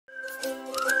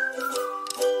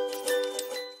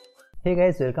Hey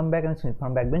guys, welcome back. I'm Smith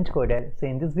from Backbench Coder. So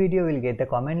in this video, we'll get the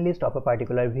comment list of a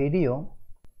particular video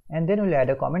and then we'll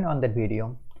add a comment on that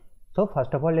video. So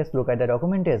first of all, let's look at the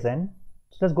documentation.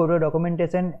 So just go to the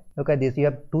documentation, look at this. You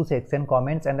have two sections,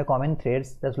 comments and the comment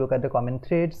threads. Just look at the comment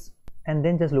threads and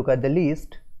then just look at the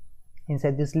list.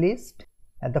 Inside this list,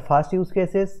 at the first use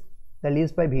cases, the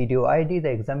list by video ID,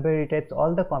 the example retypes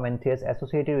all the comment threads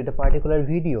associated with a particular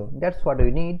video. That's what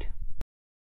we need.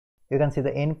 You can see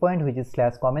the endpoint, which is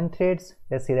 /comment threads.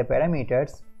 Let's see the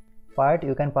parameters. Part,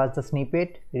 you can pass the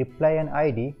snippet, reply and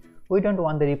ID. We don't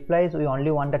want the replies, we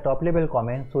only want the top level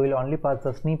comments, so we'll only pass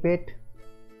the snippet.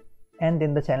 And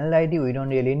then the channel ID we don't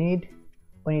really need,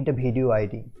 we need the video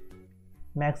ID.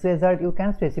 Max result, you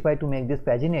can specify to make this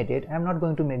paginated. I'm not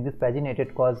going to make this paginated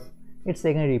because it's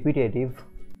again repetitive.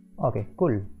 Okay,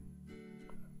 cool.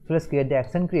 So let's create the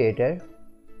action creator.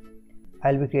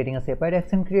 I'll be creating a separate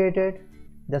action creator.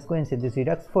 Just go inside this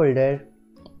Redux folder.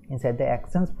 Inside the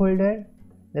actions folder,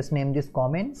 let's name this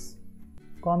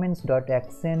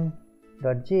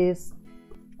comments.action.js.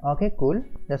 Okay, cool.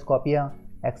 Just copy a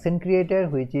action creator,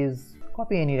 which is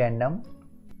copy any random.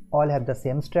 All have the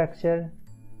same structure.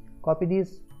 Copy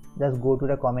this. Just go to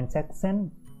the comment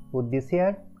section. Put this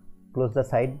here. Close the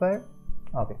sidebar.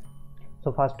 Okay.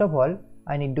 So first of all,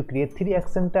 I need to create three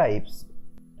action types.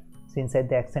 So inside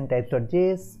the action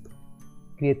types.js,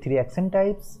 create three action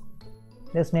types.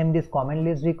 Let's name this comment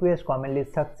list request, comment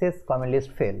list success, comment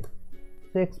list fail.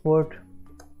 So export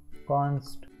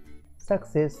const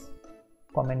success,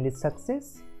 comment list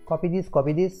success. Copy this,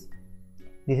 copy this.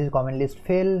 This is comment list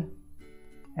fail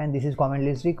and this is comment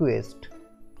list request.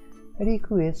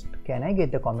 Request, can I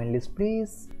get the comment list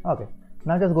please? Okay,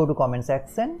 now just go to comments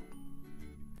action.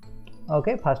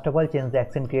 Okay, first of all, change the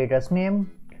action creator's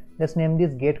name. Let's name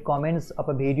this get comments of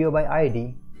a video by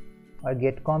ID or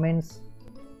get comments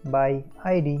by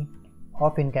ID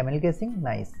of in camel casing.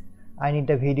 Nice. I need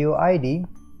the video ID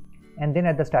and then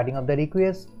at the starting of the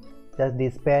request, just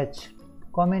dispatch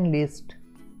comment list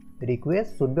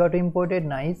request should be auto imported.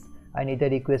 Nice. I need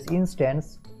the request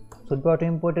instance should be auto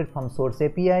imported from source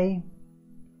API.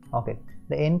 Okay,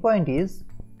 the endpoint is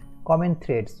comment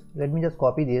threads. Let me just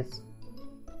copy this.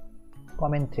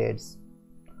 Comment threads.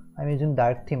 I'm using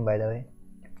dark theme by the way.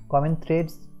 Comment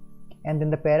threads, and then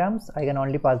the params I can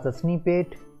only pass the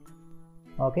snippet.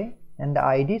 Okay, and the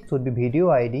ID should be video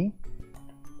ID.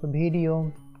 So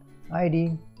video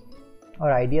ID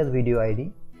or ID as video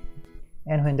ID.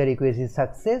 And when the request is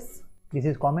success, this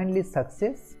is comment list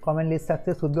success. Comment list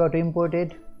success should be auto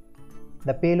imported.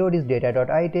 The payload is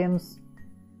data.items.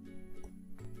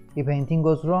 If anything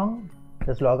goes wrong,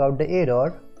 just log out the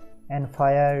error and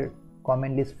fire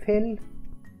comment list fail.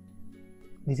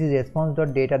 This is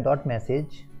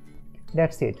response.data.message.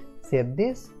 That's it. Save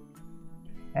this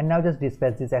and now just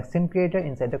dispatch this action creator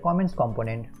inside the comments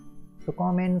component. So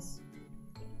comments,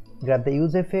 grab the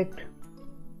use effect,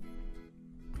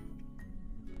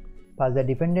 pass the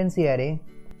dependency array.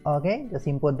 Okay, just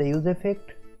import the use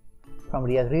effect from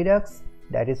React Redux.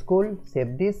 That is cool.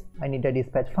 Save this. I need a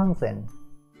dispatch function.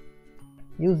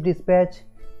 Use dispatch.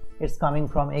 It's coming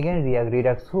from again React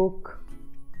Redux hook.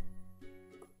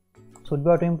 Should be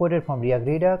auto imported from React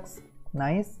Redux.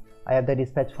 Nice. I have the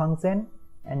dispatch function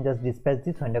and just dispatch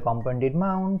this when the component did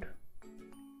mount.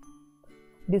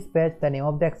 Dispatch, the name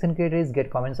of the action creator is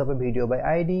get comments of a video by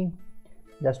ID.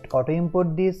 Just auto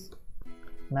import this.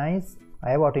 Nice. I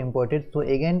have auto imported. So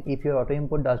again, if your auto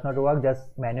import does not work,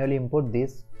 just manually import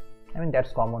this. I mean,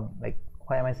 that's common. Like,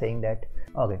 why am I saying that?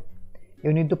 Okay.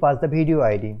 You need to pass the video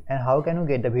ID. And how can you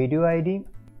get the video ID?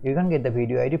 You can get the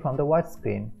video ID from the watch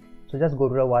screen. So just go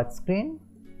to the watch screen.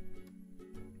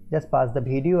 Just pass the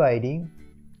video ID.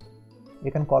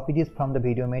 You can copy this from the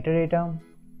video metadata.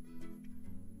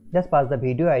 Just pass the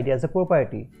video ID as a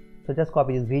property. So just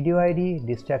copy this video ID,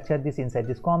 destructure this inside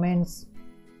these comments.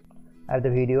 I have the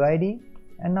video ID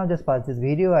and now just pass this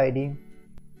video ID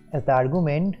as the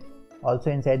argument.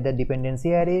 Also inside the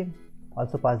dependency array.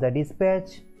 Also pass the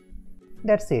dispatch.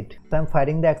 That's it. So I'm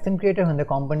firing the action creator when the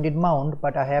component did mount,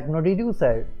 but I have no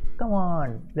reducer. Come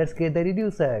on, let's create the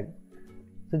reducer.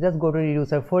 So just go to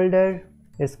reducer folder.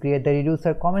 Let's create the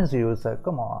reducer, comments reducer.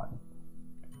 Come on.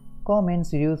 Comments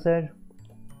reducer.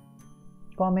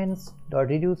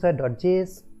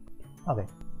 Comments.reducer.js. Okay.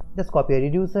 Just copy a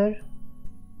reducer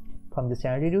from this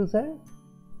channel reducer.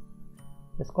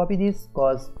 Let's copy this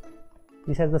because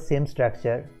this has the same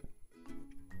structure.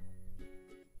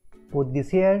 Put this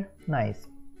here. Nice.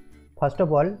 First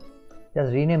of all,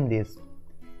 just rename this.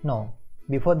 No.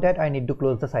 Before that, I need to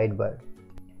close the sidebar.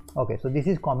 Okay, so this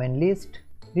is comment list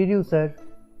reducer.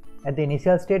 At the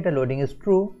initial state, the loading is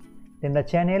true. Then the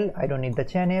channel, I don't need the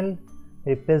channel.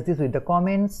 replace this with the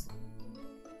comments,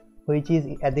 which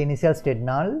is at the initial state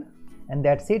null, and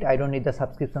that's it. I don't need the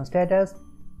subscription status.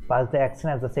 Pass the action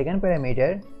as the second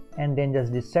parameter, and then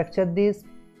just destructure this,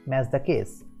 match the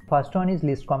case. First one is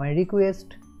list comment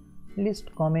request,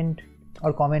 list comment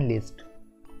or comment list.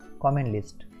 Comment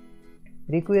list.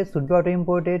 Request should be auto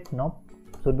imported. Nope.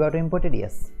 Should be auto imported.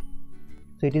 Yes.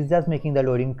 So it is just making the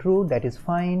loading true. That is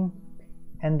fine.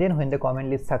 And then when the comment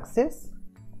list success,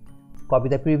 copy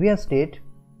the previous state,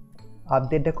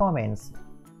 update the comments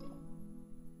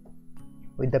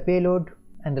with the payload,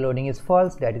 and the loading is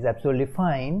false. That is absolutely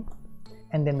fine.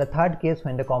 And then the third case,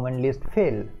 when the comment list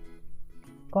fail.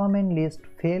 Comment list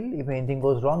fail if anything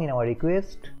goes wrong in our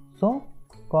request. So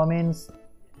comments,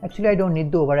 actually I don't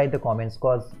need to override the comments,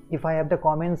 because if I have the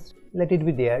comments, let it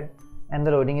be there, and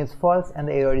the loading is false and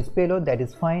the error is payload, that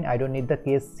is fine. I don't need the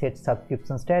case set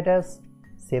subscription status.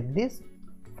 Save this,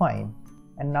 fine.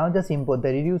 And now just import the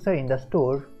reducer in the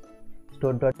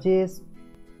store.js.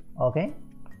 Okay,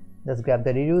 just grab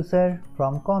the reducer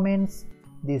from comments.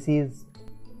 This is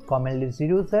comment list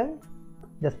reducer.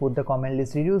 Just put the comment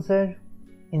list reducer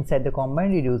inside the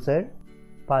combined reducer.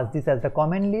 Pass this as the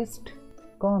comment list.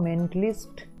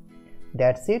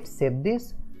 That's it. Save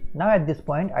this. Now at this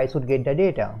point I should get the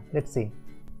data. Let's see.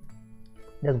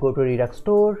 Just go to Redux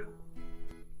store.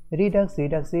 Redux.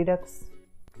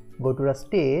 Go to the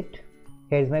state.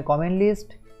 Here is my comment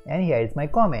list and here is my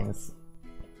comments.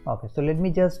 Okay, so let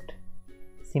me just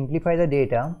simplify the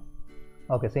data.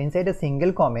 Okay, so inside a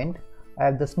single comment I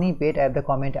have the snippet, I have the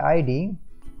comment ID.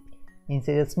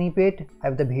 Inside the snippet I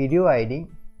have the video ID.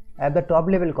 I have the top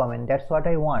level comment. That's what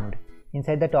I want.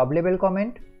 Inside the top level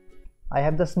comment I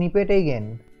have the snippet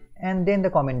again, and then the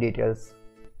comment details.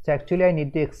 So actually I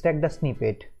need to extract the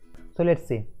snippet. So let's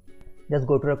see. Just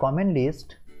go to the comment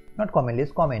list, not comment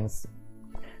list, comments.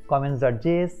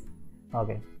 Comments.js.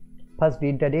 Okay, first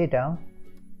read the data.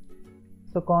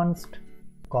 So const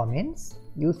comments,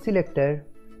 use selector,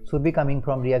 should be coming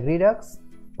from React Redux.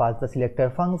 Pass the selector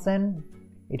function.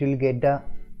 It will get the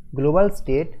global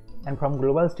state, and from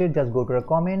global state just go to the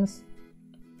comments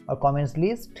or comments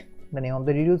list, the name of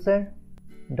the reducer,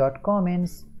 dot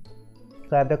comments.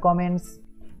 So I have the comments.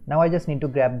 Now I just need to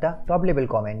grab the top level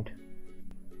comment.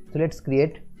 So let's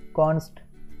create const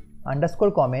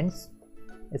underscore comments,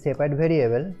 a separate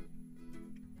variable,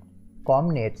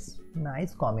 comments.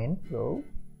 Nice comment, bro.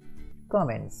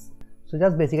 Comments. So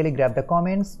just basically grab the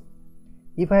comments.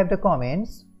 If I have the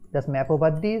comments, just map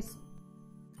over this,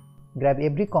 grab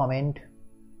every comment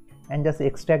and just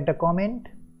extract the comment,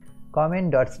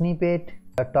 comment.snippet,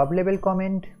 top level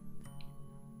comment,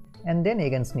 and then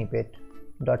again snippet.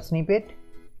 That's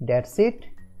it.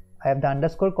 I have the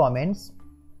underscore comments,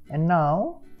 and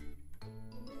now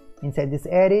inside this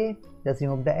array just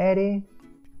remove the array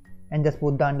and just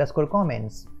put the underscore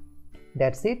comments.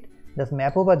 That's it. Just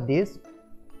map over this,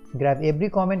 grab every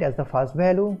comment as the first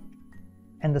value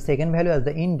and the second value as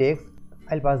the index.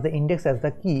 I'll pass the index as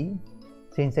the key.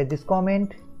 So inside this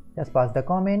comment just pass the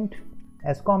comment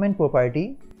as comment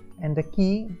property and the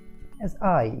key as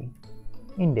I,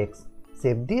 index.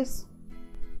 Save this.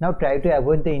 Now try to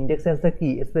avoid the index as the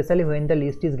key, especially when the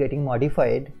list is getting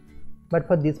modified, but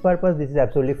for this purpose this is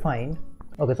absolutely fine.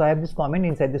 Okay, so I have this comment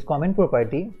inside this comment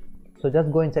property. So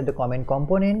just go inside the comment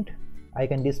component. I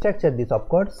can destructure this, of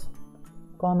course.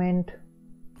 Comment.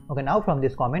 Okay, now from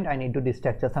this comment I need to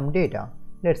destructure some data.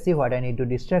 Let's see what I need to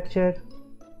destructure.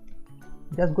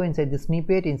 Just go inside the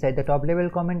snippet, inside the top level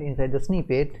comment, inside the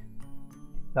snippet,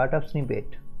 lot of snippet.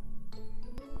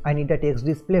 I need a text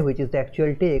display, which is the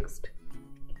actual text,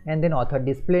 and then author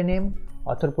display name,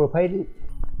 author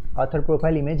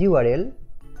profile image URL,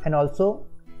 and also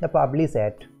the publish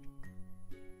at.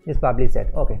 This publish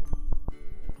at. Okay.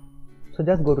 So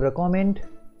just go to the comment.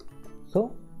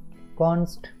 So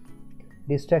const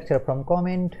destructure from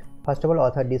comment. First of all,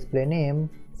 author display name.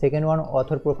 Second one,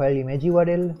 author profile image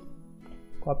URL.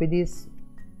 Copy this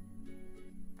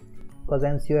because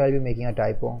I'm sure I'll be making a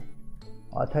typo.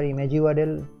 Author image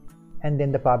URL, and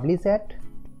then the publish at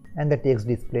and the text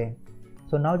display.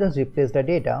 So now just replace the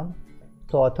data.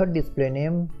 So author display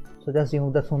name, so just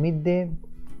remove the Sumit De,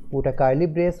 put a curly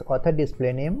brace, author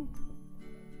display name,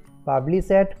 publish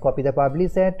at, copy the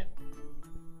publish at,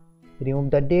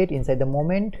 remove the date inside the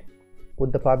moment,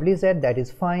 put the publish at, that is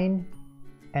fine,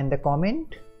 and the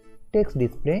comment text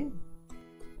display,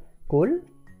 cool,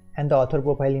 and the author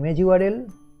profile image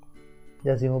URL,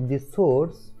 just remove this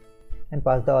source and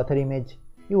pass the author image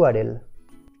URL.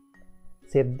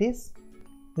 Save this.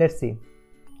 Let's see.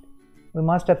 We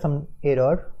must have some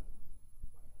error.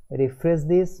 Refresh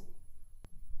this.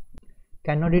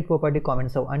 Cannot read property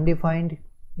comments of undefined.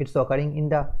 it's occurring in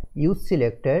the use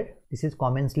selector. This is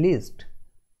comments list.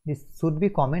 This should be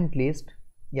comment list.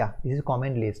 Yeah, this is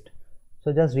comment list.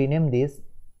 So just rename this.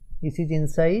 This is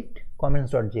inside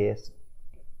comments.js.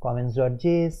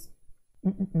 Comments.js.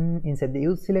 Inside the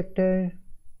use selector.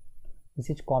 This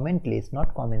is comment list,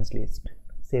 not comments list.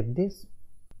 Save this.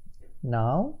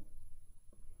 Now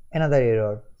another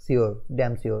error. Sure,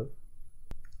 damn sure.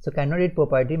 So cannot read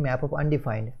property map of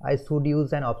undefined. I should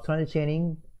use an optional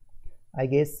chaining, I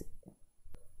guess.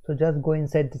 So just go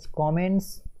inside this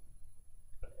comments.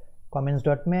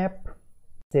 Comments.map.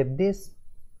 Save this.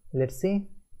 Let's see.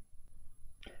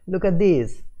 Look at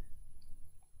this.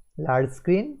 Large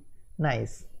screen.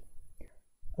 Nice.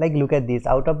 Like look at this.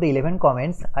 Out of the 11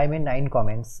 comments, I made 9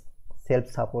 comments.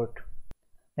 Self-support.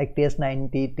 Like test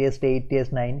 90, test 8,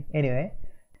 test 9. Anyway,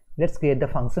 let's create the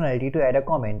functionality to add a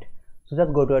comment. So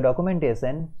just go to a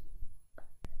documentation.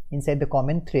 Inside the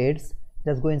comment threads,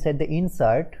 just go inside the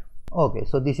insert. Okay,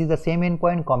 so this is the same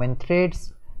endpoint, comment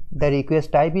threads. The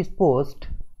request type is post.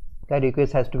 The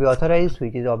request has to be authorized,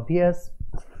 which is obvious.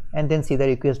 And then see the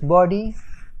request body.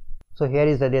 So here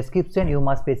is the description. You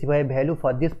must specify a value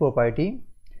for this property.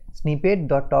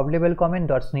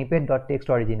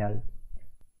 Snippet.toplevelComment.snippet.textOriginal.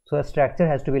 So a structure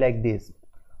has to be like this.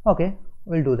 Okay,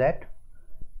 we'll do that.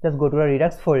 Just go to a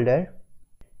Redux folder.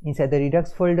 Inside the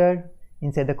Redux folder,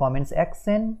 inside the comments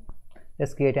action,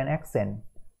 let's create an action.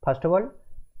 First of all,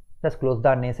 just close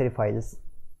the unnecessary files.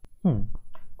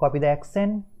 Copy the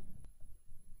action.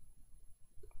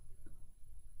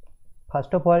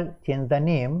 First of all, change the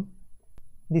name.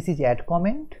 This is add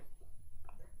comment,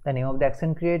 the name of the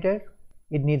action creator.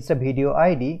 It needs a video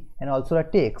ID and also a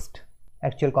text,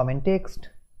 actual comment text.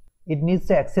 It needs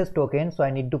the access token, so I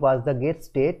need to pass the get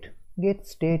state. Get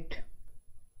state.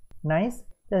 Nice.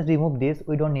 Just remove this.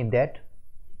 We don't need that.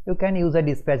 You can use a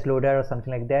dispatch loader or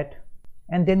something like that.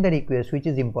 And then the request, which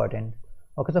is important.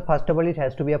 Okay, so first of all, it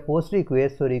has to be a post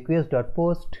request. So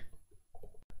request.post.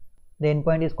 The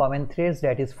endpoint is comment threads.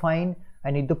 That is fine.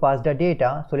 I need to pass the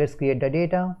data. So let's create the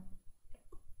data.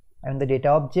 And the data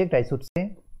object, I should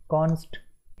say const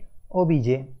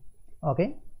obj.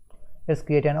 Okay, let's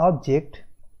create an object.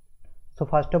 So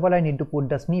first of all, I need to put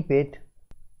the snippet.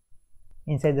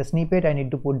 Inside the snippet, I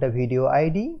need to put the video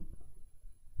ID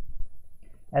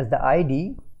as the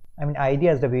ID. ID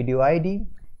as the video ID,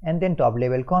 and then top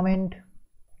level comment.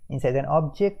 Inside an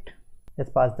object,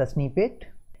 let's pass the snippet.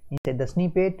 Inside the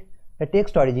snippet, the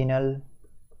text original,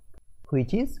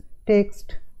 which is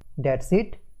text. That's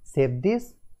it. Save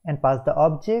this and pass the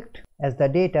object as the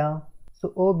data.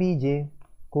 So obj.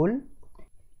 Cool.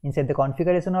 Inside the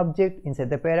configuration object, inside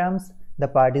the params, the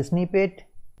part is snippet.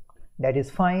 That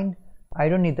is fine. I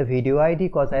don't need the video ID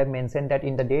because I have mentioned that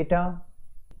in the data.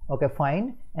 Okay,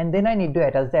 fine. And then I need to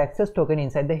attach the access token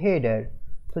inside the header.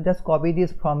 So just copy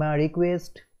this from a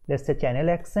request. Let's say channel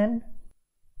action.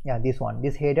 Yeah, this one.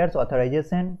 This header's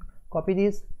authorization. Copy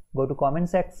this. Go to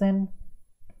comments action.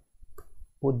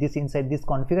 Put this inside this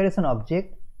configuration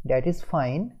object. That is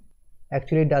fine.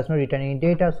 Actually, it does not return any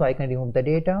data, so I can remove the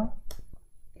data.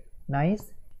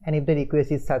 Nice. And if the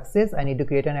request is success, I need to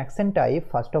create an action type.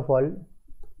 First of all,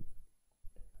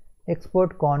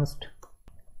 export const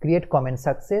create comment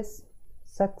success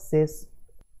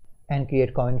and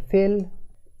create comment fail.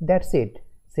 That's it.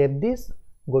 Save this.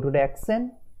 Go to the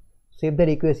action. So if the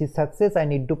request is success, I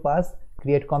need to pass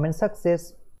create comment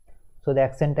success. So the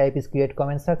action type is create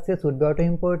comment success, would be auto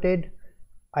imported.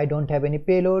 I don't have any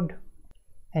payload,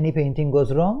 and if anything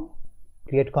goes wrong,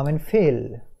 create comment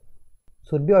fail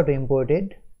should be auto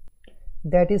imported.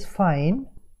 That is fine.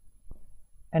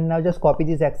 And now just copy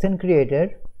this action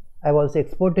creator. I've also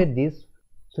exported this.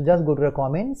 So just go to the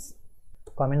comments,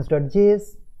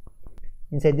 comments.js.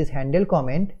 Inside this handle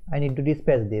comment, I need to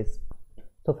dispatch this.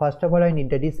 So first of all, I need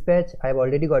the dispatch. I've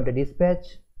already got the dispatch.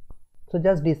 So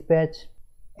just dispatch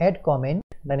add comment,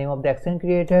 the name of the action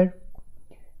creator,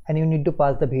 and you need to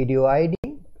pass the video ID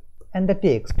and the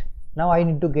text. Now I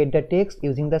need to get the text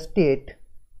using the state.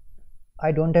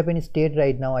 I don't have any state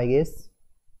right now, I guess.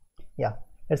 Yeah,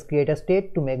 let's create a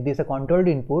state to make this a controlled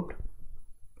input.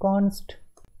 Const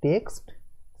text,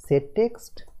 set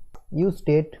text, use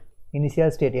state,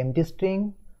 initial state empty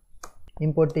string,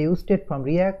 import the use state from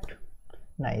React.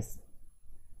 Nice.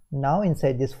 Now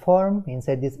inside this form,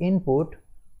 inside this input,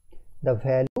 the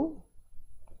value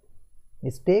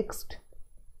is text,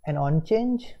 and on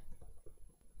change,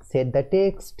 set the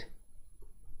text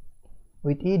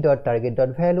with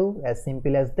e.target.value, as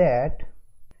simple as that.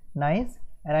 Nice.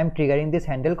 And I'm triggering this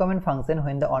handle comment function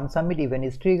when the onSubmit event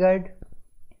is triggered.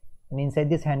 And inside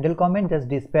this handle comment, just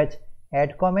dispatch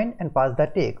add comment and pass the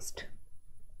text.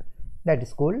 That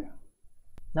is cool.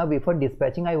 Now before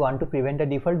dispatching I want to prevent the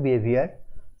default behavior,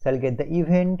 so I'll get the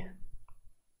event,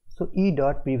 so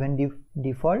e.prevent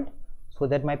default, so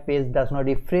that my page does not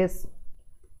refresh,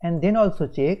 and then also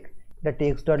check the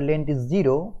text.length is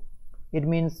 0. It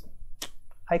means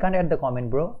I can't add the comment,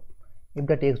 bro. If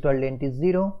the text.length is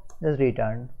 0, just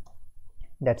return.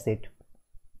 That's it.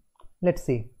 Let's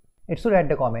see. It should add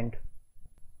the comment.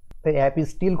 The app is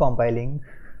still compiling.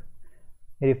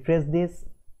 Refresh this.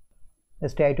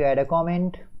 Let's try to add a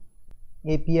comment.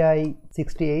 API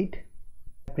 68.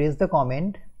 Press the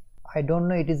comment. I don't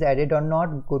know it is added or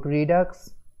not. Go to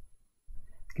Redux.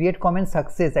 Create comment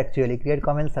success, actually. Create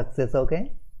comment success,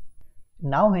 okay?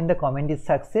 Now when the comment is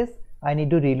success, I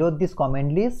need to reload this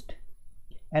comment list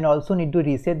and also need to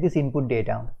reset this input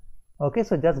data. Okay,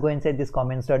 so just go inside this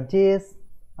comments.js.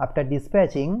 After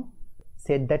dispatching,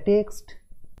 set the text,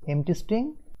 empty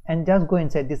string, and just go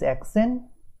inside this action,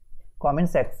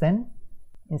 comments action,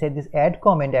 inside this add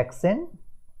comment action.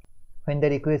 When the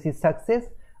request is success,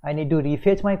 I need to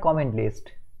refetch my comment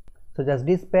list. So just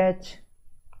dispatch.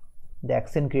 The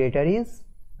action creator is,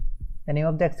 the name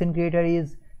of the action creator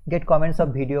is get comments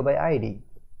of video by ID.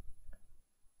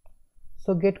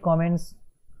 So get comments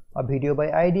of video by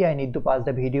ID, I need to pass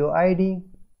the video ID.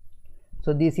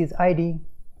 So this is ID.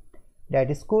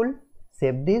 That is cool.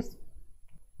 Save this.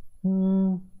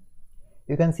 You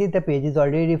can see the page is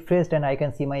already refreshed and I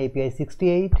can see my API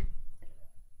 68.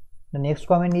 The next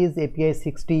comment is API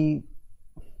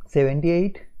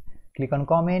 78. Click on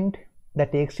comment. The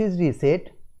text is reset,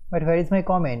 but where is my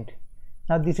comment?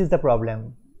 Now this is the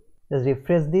problem. Just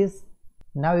refresh this.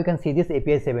 Now you can see this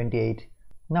API 78.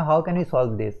 Now how can we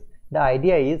solve this? The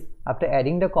idea is after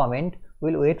adding the comment,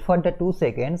 we'll wait for the 2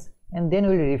 seconds and then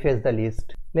we'll refresh the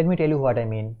list. Let me tell you what I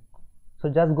mean. So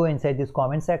just go inside this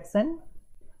comment section.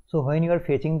 So when you are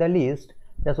fetching the list,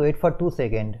 just wait for 2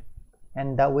 seconds.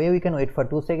 And the way we can wait for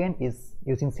 2 seconds is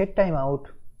using set timeout.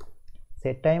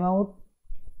 Set timeout.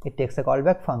 It takes a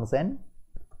callback function.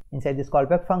 Inside this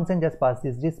callback function, just pass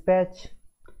this dispatch.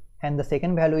 And the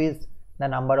second value is the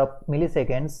number of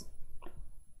milliseconds.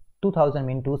 2000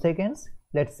 means 2 seconds.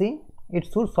 Let's see. It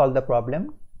should solve the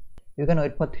problem. You can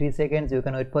wait for 3 seconds. You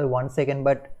can wait for 1 second,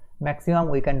 but maximum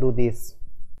we can do this.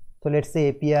 So let's say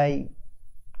API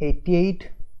 88.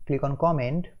 Click on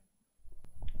comment.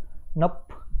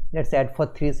 Nope. Let's add for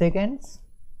 3 seconds.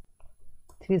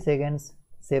 3 seconds.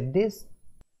 Save this.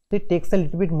 So it takes a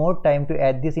little bit more time to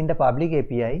add this in the public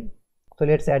API. So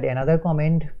let's add another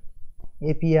comment.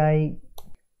 API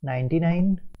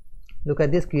 99. Look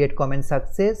at this, create comment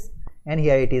success, and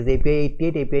here it is API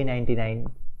 88, API 99.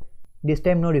 This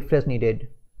time no refresh needed.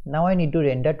 Now I need to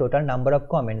render total number of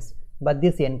comments, but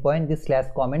this endpoint, this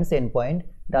 /comments endpoint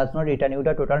does not return you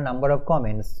the total number of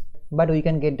comments, but we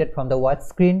can get that from the watch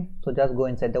screen. So just go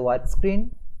inside the watch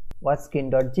screen, watch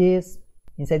screen.js.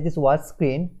 Inside this watch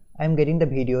screen I am getting the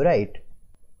video, right?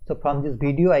 So from this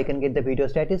video I can get the video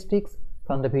statistics.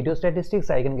 From the video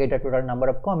statistics I can get the total number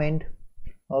of comment.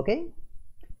 Okay,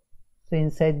 so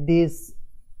inside these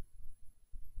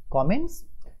comments,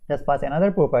 just pass another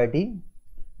property.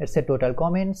 Let's say total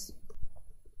comments.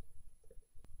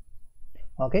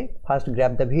 Okay, first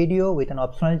grab the video with an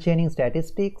optional chaining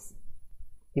statistics.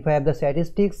 If I have the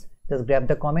statistics, just grab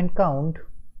the comment count.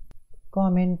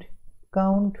 Comment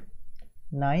count.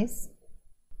 Nice.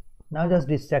 Now just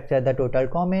destructure the total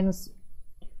comments.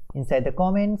 Inside the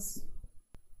comments,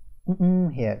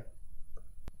 here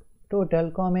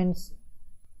total comments,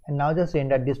 and now just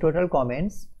render this total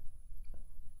comments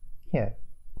here.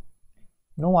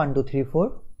 No 1 2 3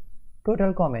 4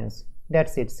 total comments.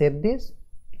 That's it. Save this.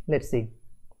 Let's see.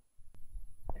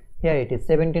 Here it is,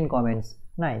 17 comments.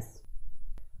 Nice.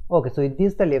 Okay, so with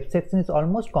this the left section is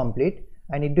almost complete.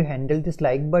 I need to handle this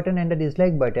like button and the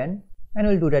dislike button, and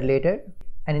we'll do that later.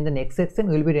 And in the next section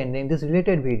we'll be rendering these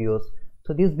related videos.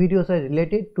 So these videos are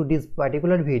related to this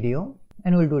particular video,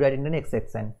 and we'll do that in the next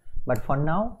section. But for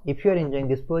now, if you are enjoying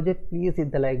this project, please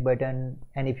hit the like button.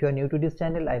 And if you are new to this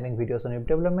channel, I make videos on web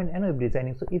development and web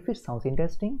designing. So if it sounds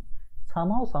interesting,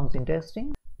 somehow sounds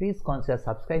interesting, please consider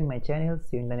subscribing my channel.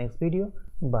 See you in the next video.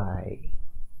 Bye.